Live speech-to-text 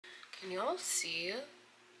Can y'all see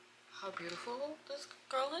how beautiful this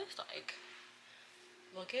girl is? Like,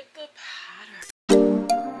 look at the pattern.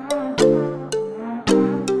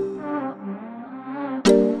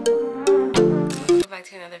 Welcome back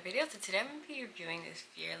to another video. So today I'm gonna be reviewing this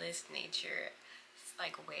Fearless Nature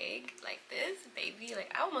like wig, like this baby.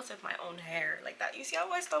 Like, I almost have my own hair like that. You see how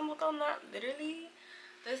I stumbled on that? Literally,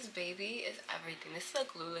 this baby is everything. This is a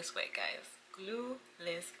glueless wig, guys.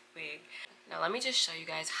 Glueless wig. Now let me just show you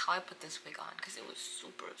guys how I put this wig on, because it was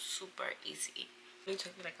super easy. It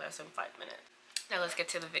took me like less than 5 minutes. Now let's get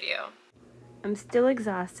to the video. I'm still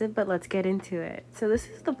exhausted, but let's get into it. So this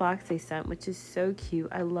is the box they sent, which is so cute.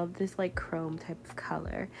 I love this like chrome type of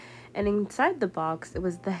color. And inside the box, it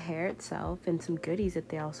was the hair itself and some goodies that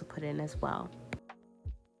they also put in as well.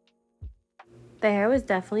 The hair was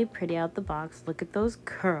definitely pretty out the box. Look at those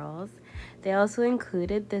curls. They also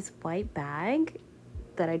included this white bag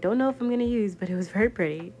that I don't know if I'm going to use, but it was very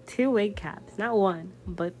pretty. 2 wig caps, not 1,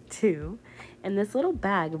 but 2. And this little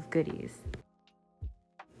bag of goodies.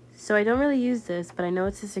 So I don't really use this, but I know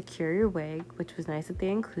it's to secure your wig, which was nice that they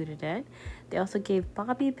included it. They also gave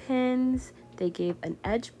bobby pins, they gave an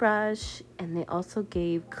edge brush, and they also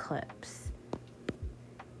gave clips.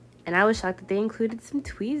 And I was shocked that they included some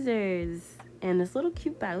tweezers and this little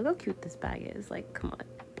cute bag. Look how cute this bag is. Like, come on.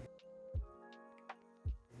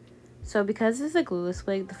 So because this is a glueless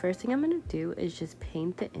wig, the first thing I'm going to do is just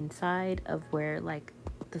paint the inside of where, like,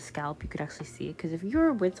 the scalp you could actually see it, because if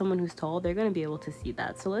you're with someone who's tall, they're going to be able to see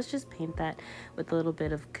that. So let's just paint that with a little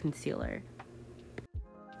bit of concealer.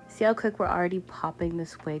 See how quick we're already popping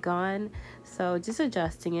this wig on? So just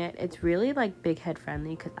adjusting it. It's really like big head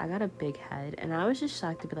friendly because I got a big head, and I was just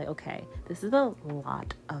shocked to be like, okay, this is a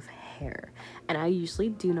lot of hair, and I usually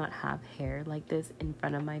do not have hair like this in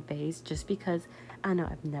front of my face, just because I don't know,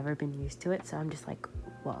 I've never been used to it. So I'm just like,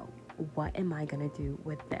 whoa, what am I gonna do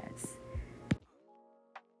with this?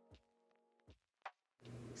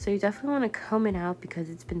 So you definitely want to comb it out because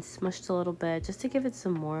it's been smushed a little bit, just to give it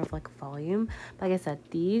some more of like volume. Like I said,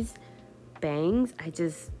 these bangs,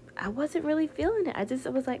 I wasn't really feeling it. I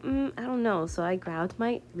was like, I don't know. So I grabbed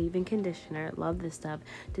my leave-in conditioner, love this stuff,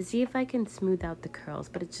 to see if I can smooth out the curls,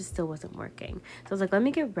 but it just still wasn't working. So I was like, let me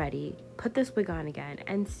get ready, put this wig on again,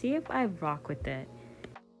 and see if I rock with it.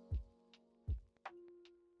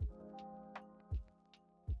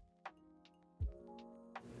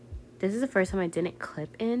 This is the first time I didn't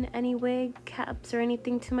clip in any wig caps or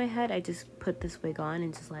anything to my head. I just put this wig on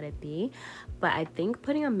and just let it be. But I think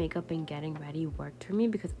putting on makeup and getting ready worked for me,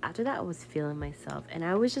 because after that I was feeling myself, and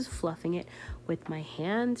I was just fluffing it with my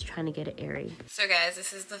hands, trying to get it airy. So guys,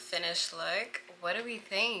 this is the finished look. What do we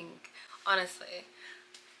think? Honestly,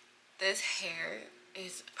 this hair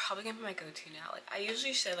is probably gonna be my go-to now. Like, I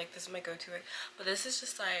usually say like this is my go-to wig, but this is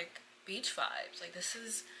just like beach vibes. Like, this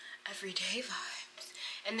is everyday vibes.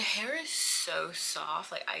 And the hair is so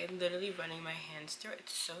soft. Like, I am literally running my hands through it.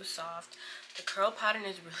 It's so soft. The curl pattern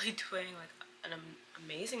is really doing like an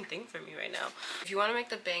amazing thing for me right now. If you want to make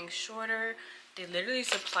the bangs shorter, they literally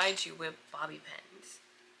supplied you with bobby pins.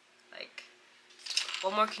 Like,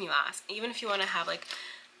 what more can you ask? Even if you want to have like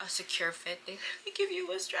a secure fit, they literally give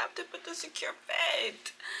you a strap to put the secure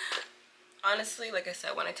fit. Honestly, like I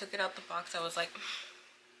said, when I took it out the box, I was like,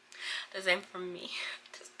 this ain't for me.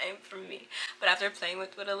 This ain't for me. But after playing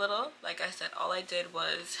with it a little, like I said, all I did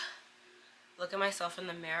was look at myself in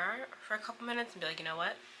the mirror for a couple minutes and be like, you know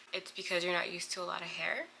what? It's because you're not used to a lot of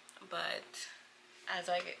hair. But as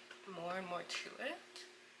I get more and more to it,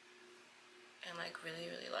 and like really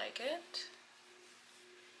like it,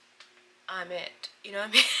 I'm it. You know what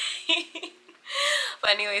I mean?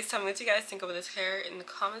 But anyways, tell me what you guys think of this hair in the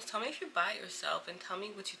comments. Tell me if you buy it yourself, and tell me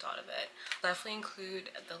what you thought of it. Definitely include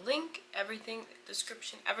the link, everything,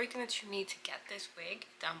 description, everything that you need to get this wig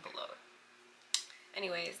down below.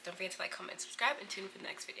 Anyways, don't forget to like, comment, subscribe, and tune in for the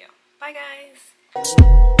next video. Bye guys!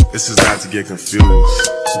 This is not to get confused.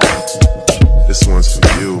 This one's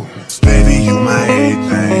for you.